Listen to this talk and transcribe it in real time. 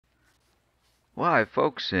Hi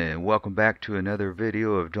folks, and welcome back to another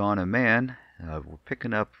video of Dawn of Man. We're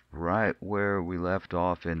picking up right where we left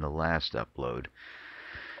off in the last upload.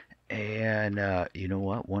 And you know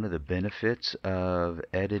what? One of the benefits of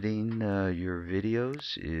editing your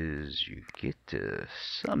videos is you get to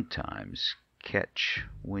sometimes catch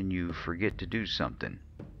when you forget to do something.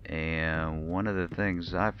 And one of the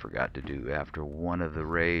things I forgot to do after one of the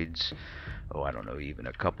raids, I don't know, even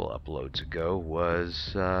a couple uploads ago,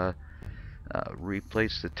 was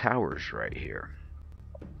replace the towers right here.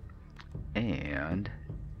 And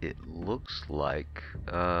it looks like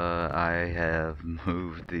I have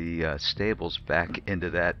moved the stables back into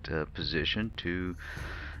that position to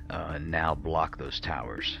now block those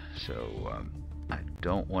towers. So I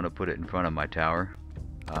don't want to put it in front of my tower,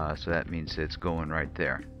 so that means it's going right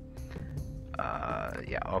there.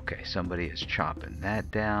 Yeah, okay, somebody is chopping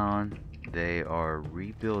that down. They are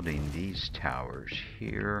rebuilding these towers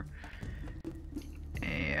here.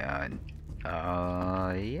 And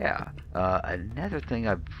yeah, another thing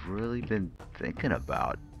I've really been thinking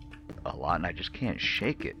about a lot, and I just can't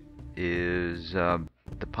shake it, is the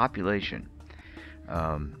population.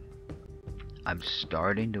 I'm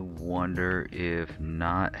starting to wonder if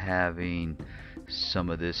not having some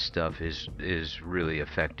of this stuff is really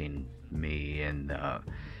affecting me and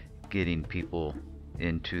getting people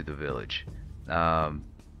into the village.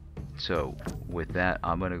 So with that,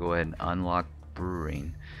 I'm going to go ahead and unlock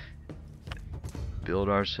brewing. Build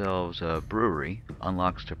ourselves a brewery.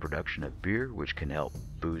 Unlocks the production of beer, which can help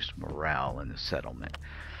boost morale in the settlement.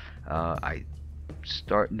 I'm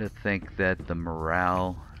starting to think that the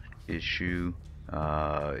morale issue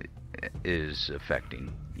is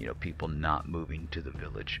affecting, people not moving to the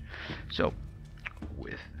village. So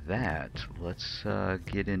with that, let's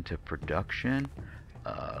get into production.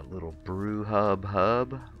 A little brew hub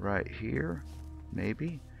right here,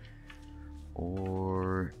 maybe,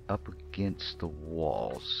 or up against the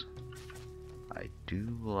walls. I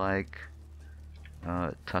do like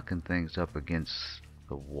tucking things up against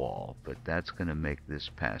the wall, but that's going to make this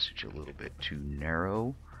passage a little bit too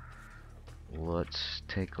narrow. Let's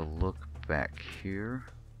take a look back here.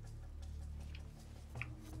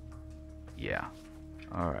 Yeah,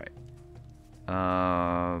 alright.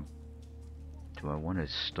 Do I want to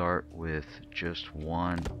start with just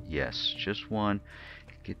one? Yes, just one.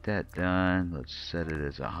 Get that done. Let's set it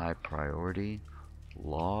as a high priority.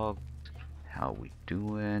 Logs, how we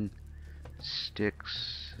doing?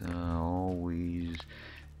 Sticks, always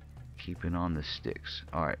keeping on the sticks.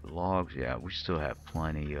 Alright, logs, yeah, we still have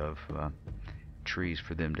plenty of trees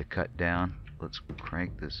for them to cut down. Let's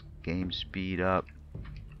crank this game speed up.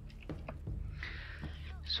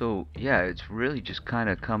 So yeah, it's really just kind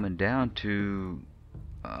of coming down to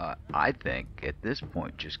I think at this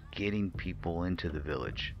point just getting people into the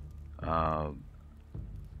village. If I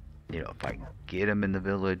can get them in the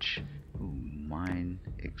village. Ooh, mine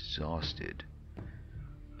exhausted.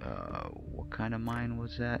 What kind of mine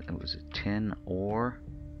was that? It was a 10 ore.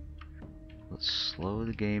 Let's slow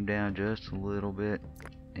the game down just a little bit,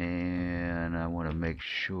 and I want to make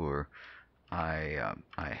sure I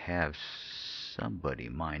have somebody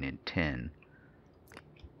mining 10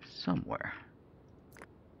 somewhere.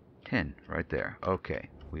 10 right there. Okay,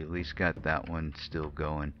 we at least got that one still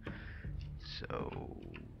going, so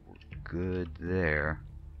we're good there.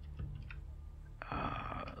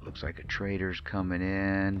 Looks like a trader's coming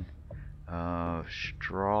in.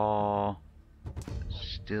 Straw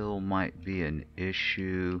still might be an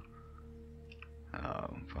issue.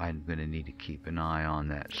 I'm gonna need to keep an eye on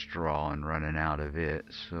that straw and running out of it.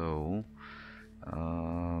 So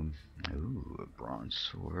ooh, a bronze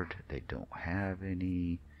sword. They don't have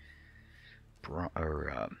any what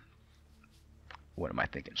am I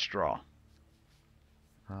thinking? Straw.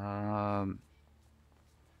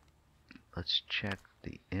 Let's check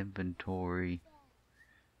the inventory.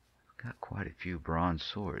 I've got quite a few bronze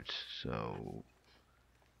swords, so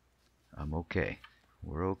I'm okay.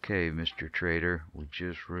 We're okay, Mr. Trader. We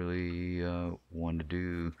just really want to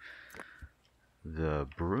do the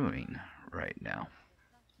brewing right now.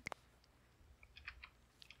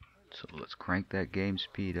 So let's crank that game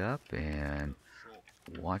speed up and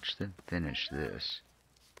watch them finish this.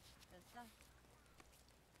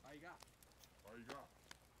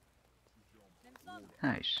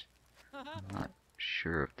 Nice. I'm not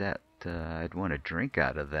sure if that I'd want to drink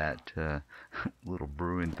out of that little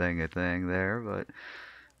brewing thing there, but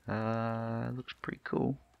looks pretty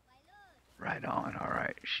cool. Right on. All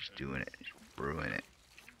right, she's doing it. She's brewing it.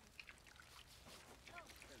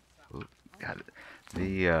 Ooh, got it.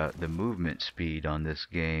 The movement speed on this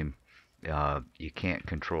game, you can't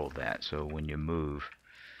control that. So when you move,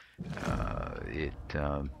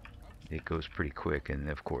 It goes pretty quick, and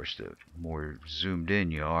of course, the more zoomed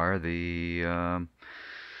in you are, the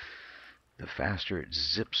faster it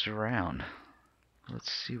zips around.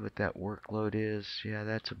 Let's see what that workload is. Yeah,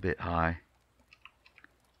 that's a bit high.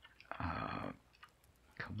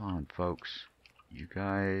 Come on, folks. You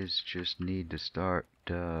guys just need to start,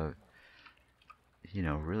 really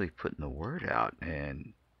putting the word out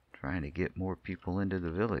and trying to get more people into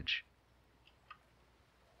the village.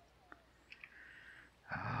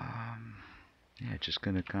 Yeah, just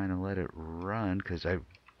gonna kind of let it run because I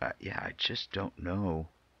just don't know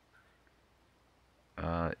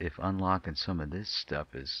if unlocking some of this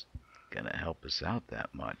stuff is gonna help us out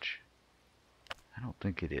that much. I don't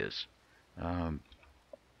think it is.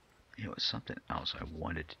 Something else I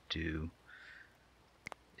wanted to do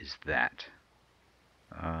is that.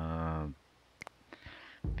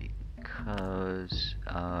 Because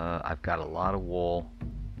I've got a lot of wool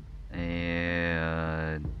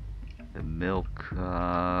and the milk,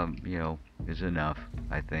 is enough,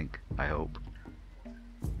 I think, I hope.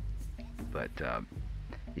 But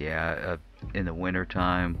yeah, in the winter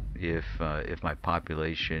time, if my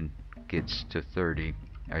population gets to 30,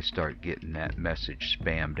 I start getting that message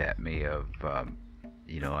spammed at me of I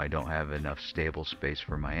don't have enough stable space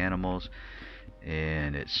for my animals,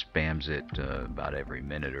 and it spams it about every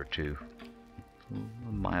minute or two.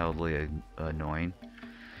 Mildly annoying.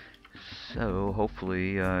 So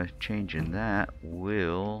hopefully changing that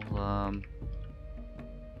will why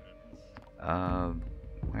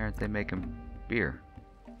aren't they making beer?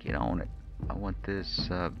 Get on it. I want this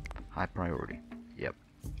high priority. Yep,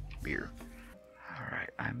 beer. Alright,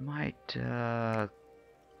 I might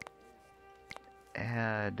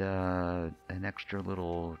add an extra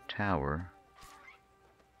little tower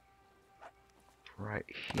right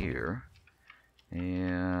here.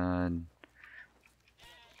 And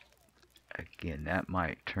again, that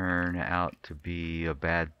might turn out to be a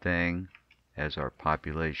bad thing, as our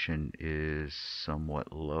population is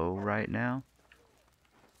somewhat low right now.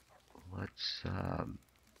 Let's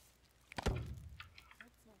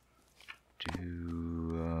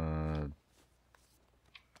do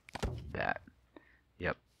that.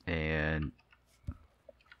 Yep, and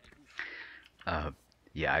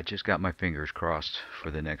yeah, I just got my fingers crossed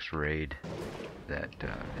for the next raid that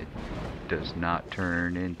it does not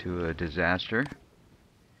turn into a disaster.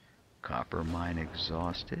 Copper mine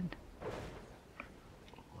exhausted.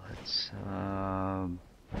 Let's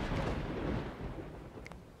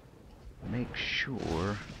make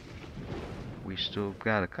sure we still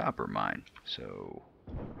got a copper mine. So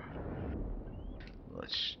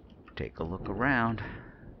let's take a look around.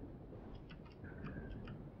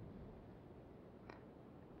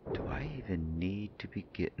 Do I even need to be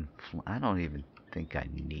getting flint? I don't even think I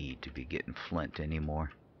need to be getting flint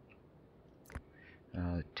anymore.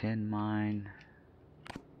 10 mine.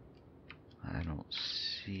 I don't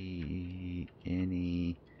see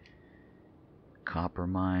any copper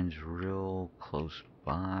mines real close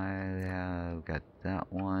by. I've got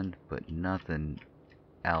that one, but nothing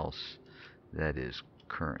else that is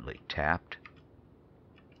currently tapped.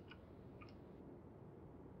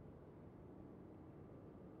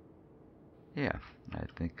 Yeah, I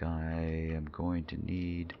think I am going to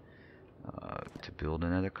need to build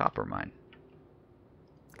another copper mine.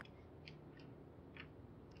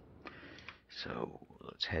 So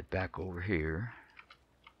let's head back over here.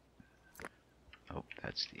 Oh,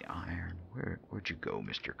 that's the iron. Where'd you go,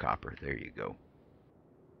 Mr. Copper? There you go.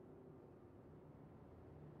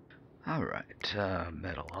 Alright,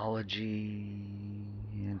 metallurgy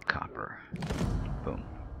and copper. Boom.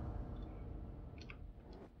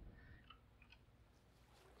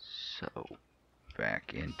 So,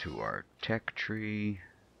 back into our tech tree.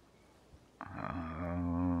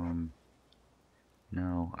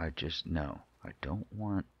 No, I don't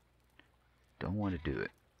want to do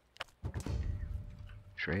it.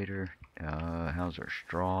 Trader, how's our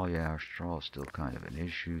straw? Yeah, our straw is still kind of an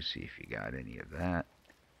issue. See if you got any of that.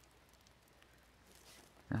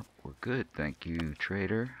 Nope, we're good, thank you,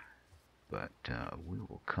 trader. But we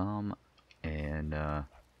will come and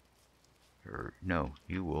or no,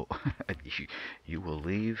 you will you will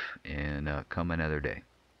leave and come another day.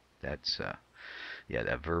 That's yeah,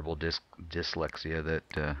 that verbal dyslexia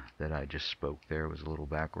that I just spoke there was a little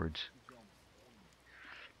backwards.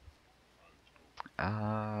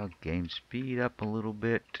 Game speed up a little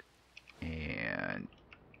bit, and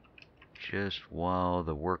just while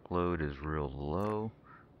the workload is real low,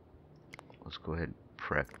 let's go ahead and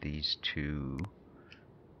prep these two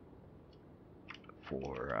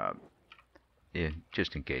for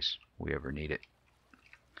just in case we ever need it.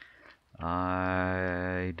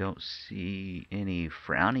 I don't see any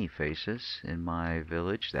frowny faces in my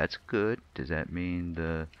village. That's good. Does that mean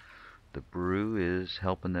the brew is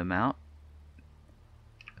helping them out?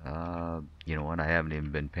 You know what? I haven't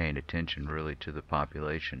even been paying attention really to the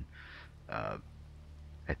population. Uh,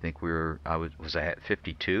 I think was I at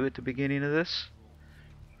 52 at the beginning of this?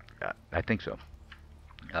 I think so.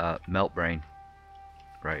 Melt brain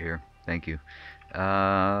right here. Thank you.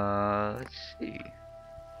 Let's see.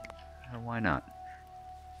 Why not?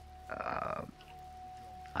 Uh,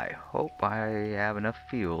 I hope I have enough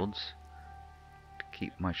fields to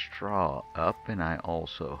keep my straw up, and I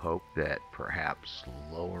also hope that perhaps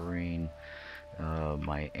lowering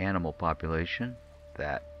my animal population,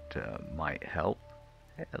 that might help.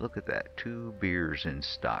 Hey, look at that, 2 beers in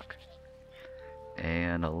stock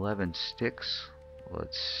and 11 sticks.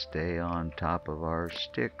 Let's stay on top of our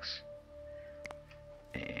sticks.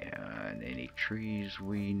 And any trees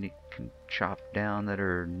we can chop down that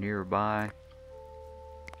are nearby,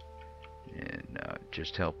 and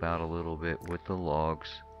just help out a little bit with the logs.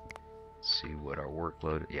 Let's see what our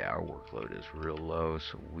workload. Yeah, our workload is real low,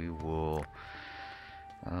 so we will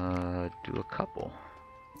do a couple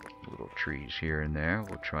little trees here and there.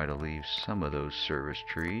 We'll try to leave some of those service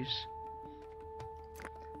trees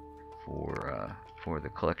for the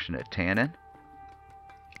collection of tannin.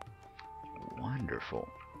 Wonderful.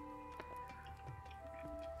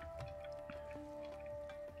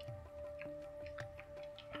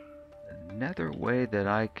 Another way that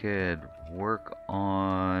I could work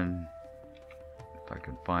on, if I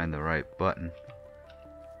can find the right button.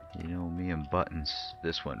 You know me and buttons.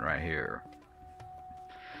 This one right here.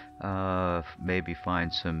 Maybe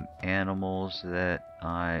find some animals that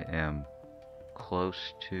I am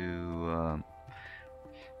close to.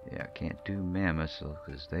 Yeah, I can't do mammoths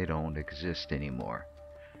because they don't exist anymore.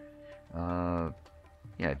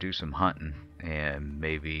 Yeah, do some hunting and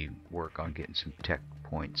maybe work on getting some tech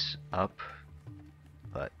points up.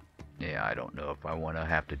 But yeah, I don't know if I want to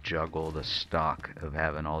have to juggle the stock of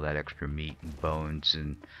having all that extra meat and bones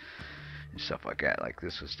and stuff like that. Like,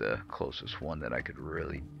 this is the closest one that I could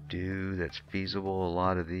really do that's feasible. A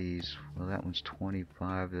lot of these, well, that one's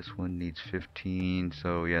 25, this one needs 15,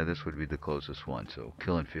 so yeah, this would be the closest one. So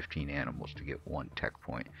killing 15 animals to get 1 tech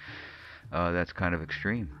point, that's kind of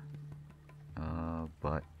extreme.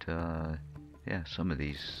 But yeah, some of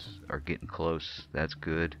these are getting close. That's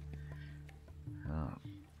good.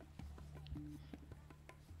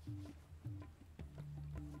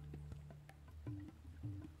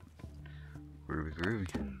 Groovy,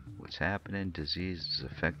 groovy. What's happening? Disease is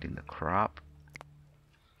affecting the crop.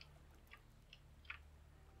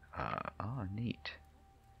 Oh, neat.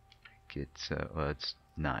 Well, it's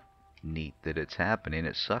not neat that it's happening.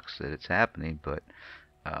 It sucks that it's happening, but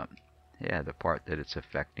yeah, the part that it's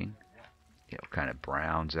affecting, you know, kind of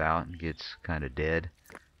browns out and gets kind of dead.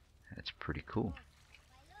 That's pretty cool.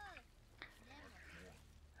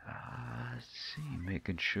 Let's see,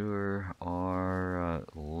 making sure our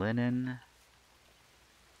linen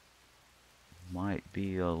might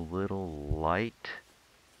be a little light.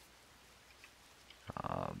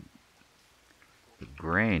 The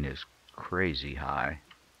grain is crazy high,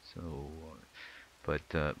 so but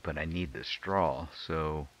I need the straw,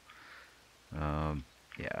 so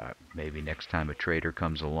yeah, maybe next time a trader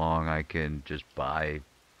comes along, I can just buy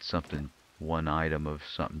something, 1 item of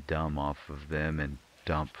something dumb off of them and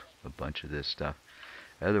dump a bunch of this stuff.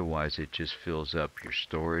 Otherwise, it just fills up your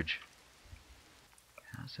storage.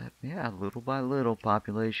 How's that? Yeah, little by little,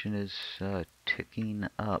 population is ticking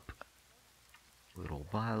up. Little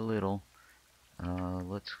by little.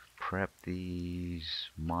 Let's prep these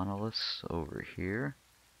monoliths over here.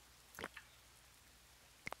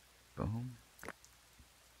 Boom.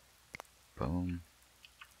 Boom.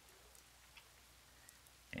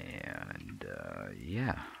 And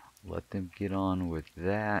yeah, let them get on with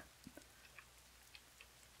that.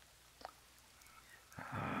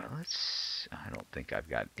 I don't think I've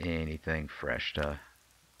got anything fresh to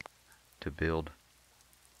build.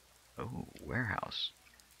 Oh, warehouse.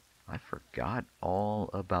 I forgot all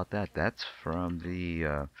about that. That's from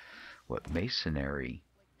the masonry.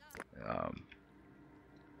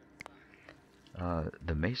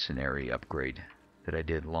 The masonry upgrade that I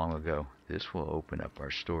did long ago. This will open up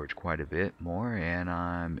our storage quite a bit more, and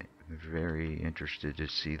I'm very interested to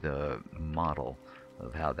see the model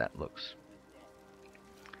of how that looks.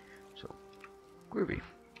 So, groovy.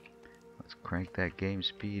 Let's crank that game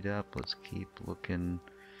speed up. Let's keep looking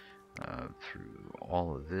through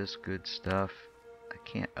all of this good stuff. I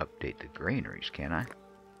can't update the granaries, can I?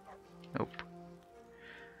 Nope.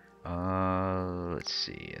 Let's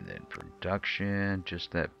see, and then production,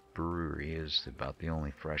 just that brewery is about the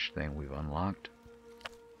only fresh thing we've unlocked.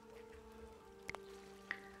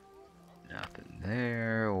 Nothing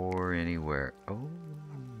there or anywhere. Oh,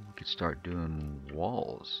 we could start doing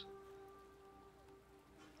walls.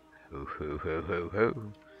 Ho ho ho ho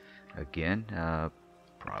ho. Again,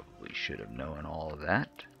 probably should have known all of that.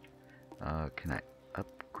 Can I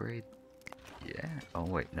upgrade? Yeah. Oh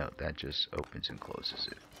wait, no, that just opens and closes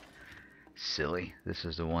it. Silly. This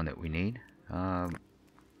is the one that we need. Can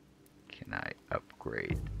I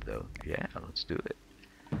upgrade though? Yeah, let's do it.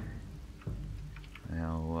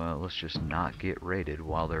 Now, let's just not get raided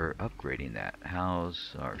while they're upgrading that.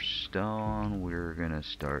 How's our stone? We're gonna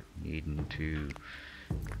start needing to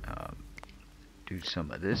do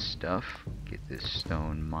some of this stuff. Get this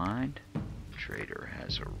stone mined. Trader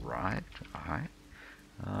has arrived. Alright.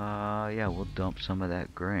 Yeah, we'll dump some of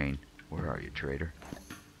that grain. Where are you, trader?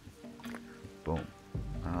 Boom.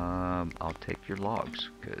 I'll take your logs,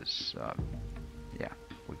 because, yeah,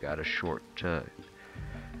 we got a shortage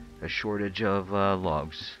of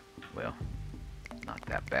logs. Well, not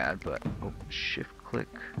that bad, but oh, shift click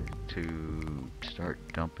to start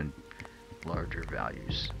dumping larger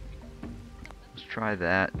values. Let's try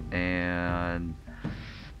that and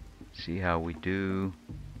see how we do.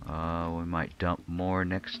 We might dump more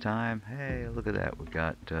next time. Hey, look at that. We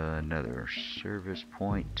got another service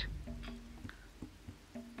point.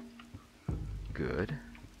 Good.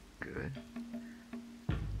 Good.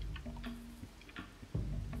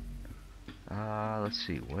 Let's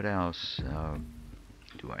see, what else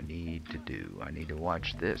do I need to do? I need to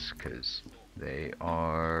watch this because they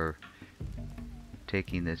are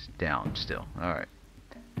taking this down still. Alright.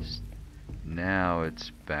 Now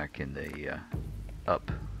it's back in the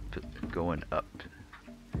going up.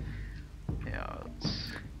 Yeah,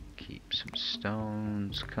 let's keep some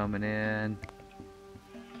stones coming in.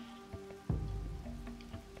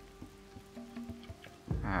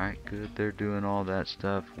 Alright, good. They're doing all that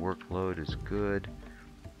stuff. Workload is good.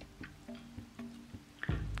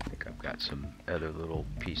 I think I've got some other little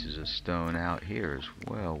pieces of stone out here as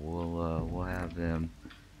well. We'll have them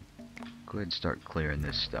go ahead and start clearing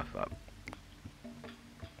this stuff up.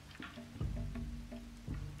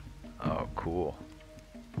 Oh, cool.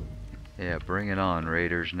 Yeah, bring it on,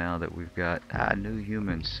 raiders, now that we've got new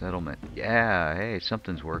human settlement. Yeah, hey,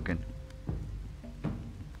 something's working.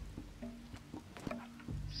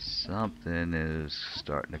 Something is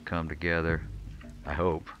starting to come together. I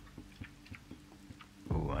hope.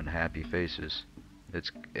 Ooh, unhappy faces. It's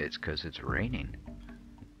 'cause it's raining.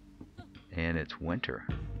 And it's winter.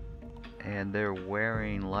 And they're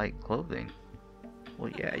wearing light clothing.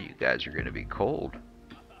 Well, yeah, you guys are gonna be cold.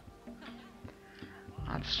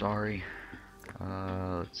 I'm sorry.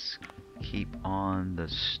 Let's keep on the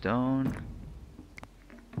stone.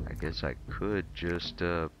 I guess I could just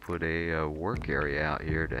put a work area out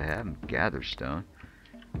here to have them gather stone,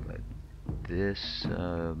 but this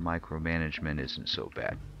micromanagement isn't so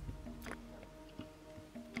bad.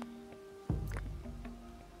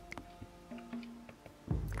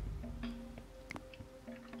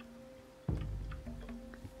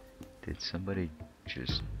 Did somebody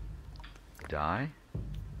just die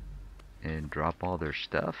and drop all their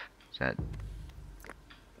stuff? Is that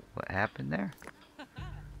what happened there?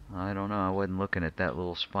 I don't know. I wasn't looking at that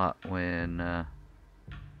little spot when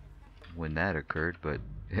that occurred, but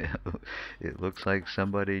it looks like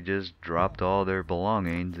somebody just dropped all their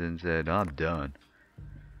belongings and said, "I'm done."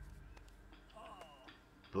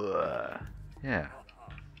 But yeah,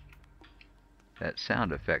 that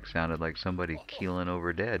sound effect sounded like somebody keeling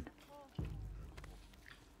over dead.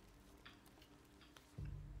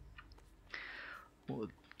 Well,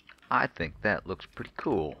 I think that looks pretty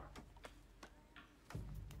cool.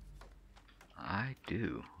 I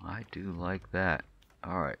do like that.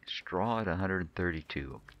 Alright, straw at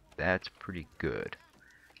 132. That's pretty good.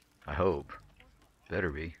 I hope.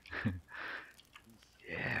 Better be.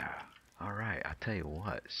 Yeah. Alright, I'll tell you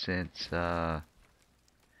what, since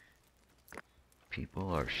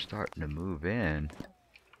people are starting to move in,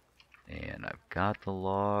 and I've got the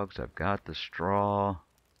logs, I've got the straw,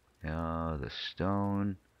 the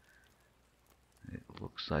stone. It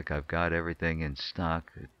looks like I've got everything in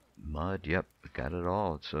stock. Mud, yep, got it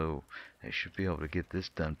all. So I should be able to get this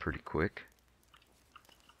done pretty quick.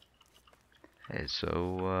 Hey,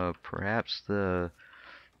 so perhaps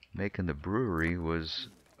making the brewery was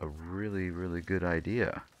a really good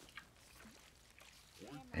idea.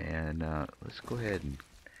 And let's go ahead and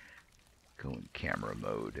go in camera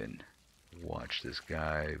mode and watch this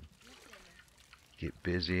guy get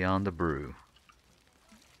busy on the brew.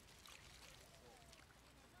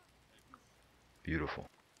 Beautiful.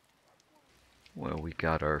 Well, we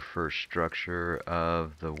got our first structure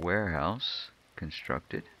of the warehouse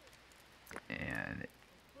constructed, and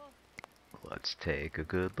let's take a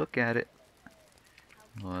good look at it.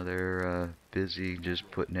 Well, they're busy just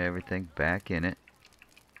putting everything back in it.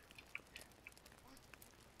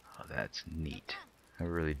 Oh, that's neat. I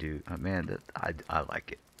really do. Man, I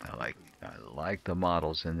like it. I like the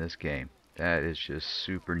models in this game. That is just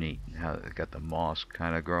super neat. How they got the moss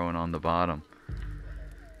kind of growing on the bottom.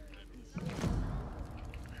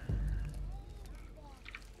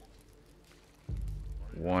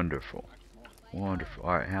 Wonderful. Wonderful.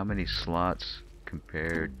 Alright, how many slots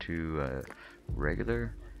compared to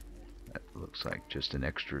regular? That looks like just an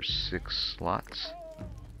extra 6 slots.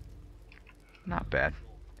 Not bad.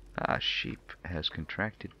 Ah, sheep has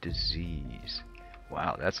contracted disease.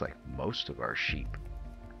 Wow, that's like most of our sheep.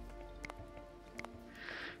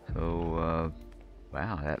 So,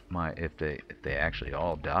 wow, that might, if they actually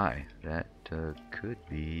all die, that could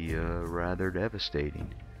be rather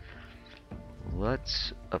devastating.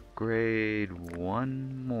 Let's upgrade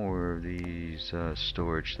one more of these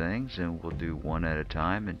storage things, and we'll do one at a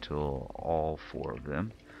time until all 4 of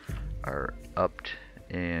them are upped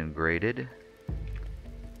and graded.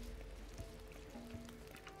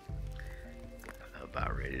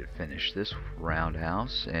 About ready to finish this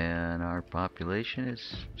roundhouse, and our population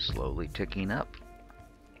is slowly ticking up.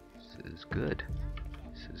 This is good.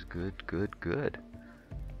 This is good, good, good.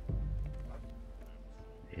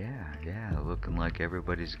 Yeah, looking like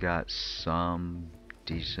everybody's got some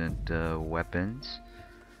decent weapons.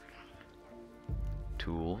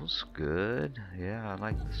 Tools, good. Yeah, I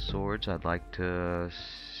like the swords. I'd like to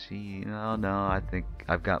see... No, I think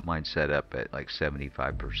I've got mine set up at like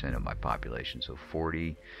 75% of my population, so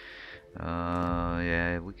 40.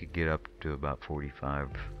 Yeah, we could get up to about 45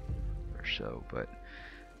 or so, but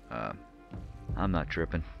I'm not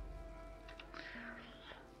tripping.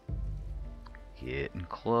 Getting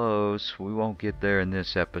close. We won't get there in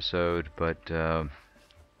this episode, but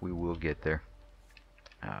we will get there.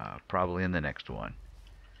 Probably in the next one.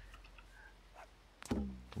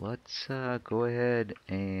 Let's go ahead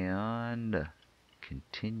and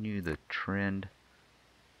continue the trend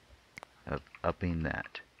of upping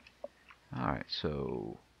that. Alright,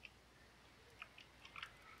 so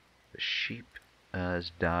the sheep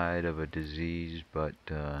has died of a disease, but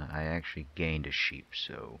I actually gained a sheep,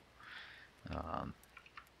 so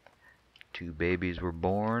 2 babies were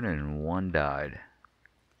born and 1 died.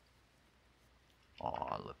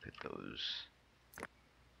 Aw, look at those.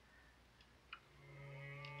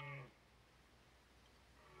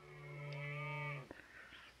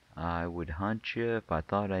 I would hunt you if I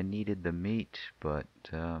thought I needed the meat, but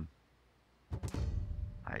I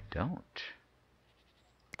don't.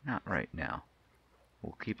 Not right now.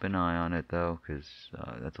 We'll keep an eye on it though, because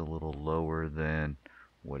that's a little lower than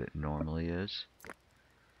what it normally is.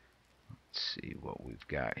 Let's see what we've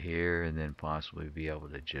got here, and then possibly be able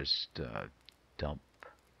to just dump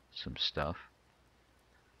some stuff.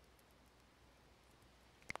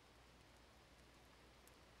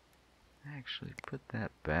 Actually, put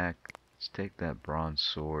that back. Let's take that bronze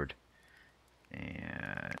sword,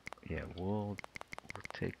 and yeah, we'll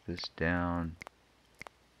take this down.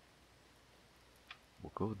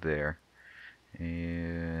 We'll go there,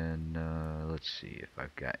 and let's see if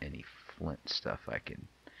I've got any flint stuff I can.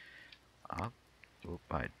 I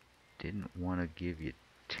didn't want to give you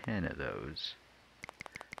 10 of those.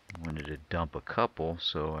 I wanted to dump a couple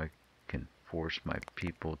so I can force my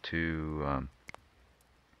people to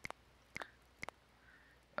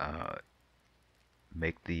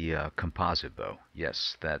make the composite bow.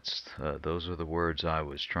 Yes, that's those are the words I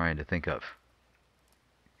was trying to think of.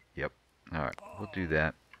 Yep. Alright, we'll do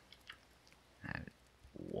that.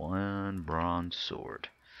 1 bronze sword.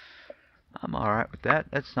 I'm alright with that.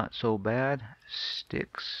 That's not so bad.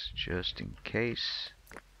 Sticks, just in case.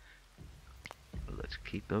 Let's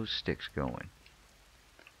keep those sticks going.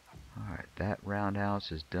 Alright, that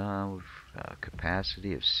roundhouse is done with a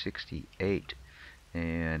capacity of 68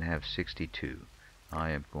 and have 62.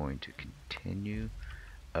 I am going to continue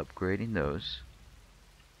upgrading those.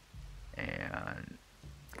 And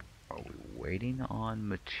are we waiting on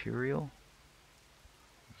material?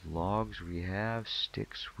 Logs we have,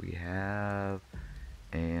 sticks we have,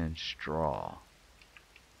 and straw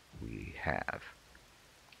we have.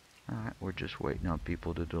 Alright, we're just waiting on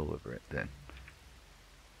people to deliver it then.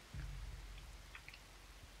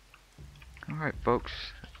 Alright folks,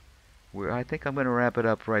 I think I'm going to wrap it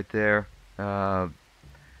up right there.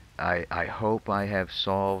 I hope I have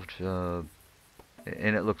solved, and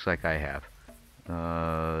it looks like I have,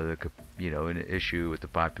 An issue with the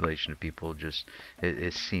population of people. Just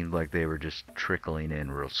it seemed like they were just trickling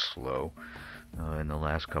in real slow in the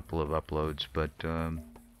last couple of uploads. But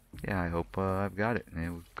yeah, I hope I've got it.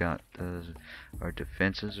 And we've got our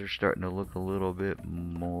defenses are starting to look a little bit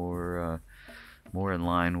more in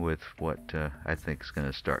line with what I think is going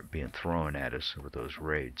to start being thrown at us with those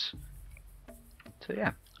raids. So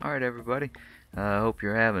yeah, all right, everybody. I hope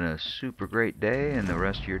you're having a super great day, and the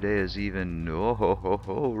rest of your day is even. Oh ho ho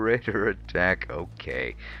ho! Raider attack.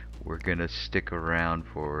 Okay, we're gonna stick around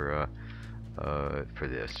for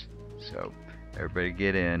this. So everybody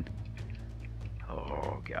get in.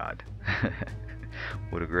 Oh God,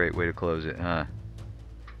 what a great way to close it, huh?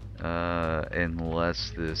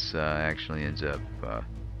 Unless this actually ends up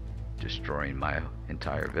destroying my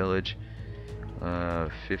entire village.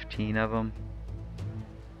 15 of them.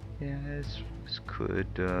 Yeah, this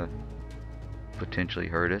could potentially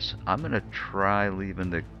hurt us. I'm gonna try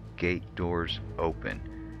leaving the gate doors open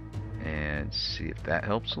and see if that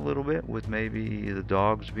helps a little bit with maybe the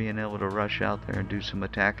dogs being able to rush out there and do some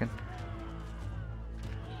attacking.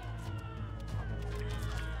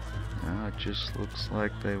 It just looks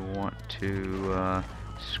like they want to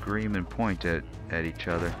scream and point at each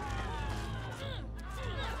other.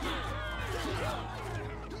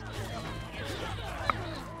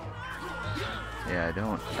 Yeah, I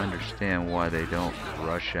don't understand why they don't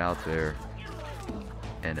rush out there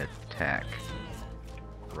and attack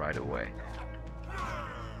right away.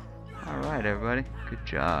 Alright, everybody. Good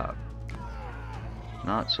job.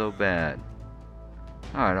 Not so bad.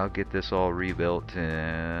 Alright, I'll get this all rebuilt,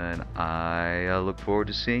 and I look forward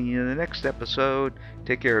to seeing you in the next episode.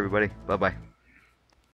 Take care, everybody. Bye-bye.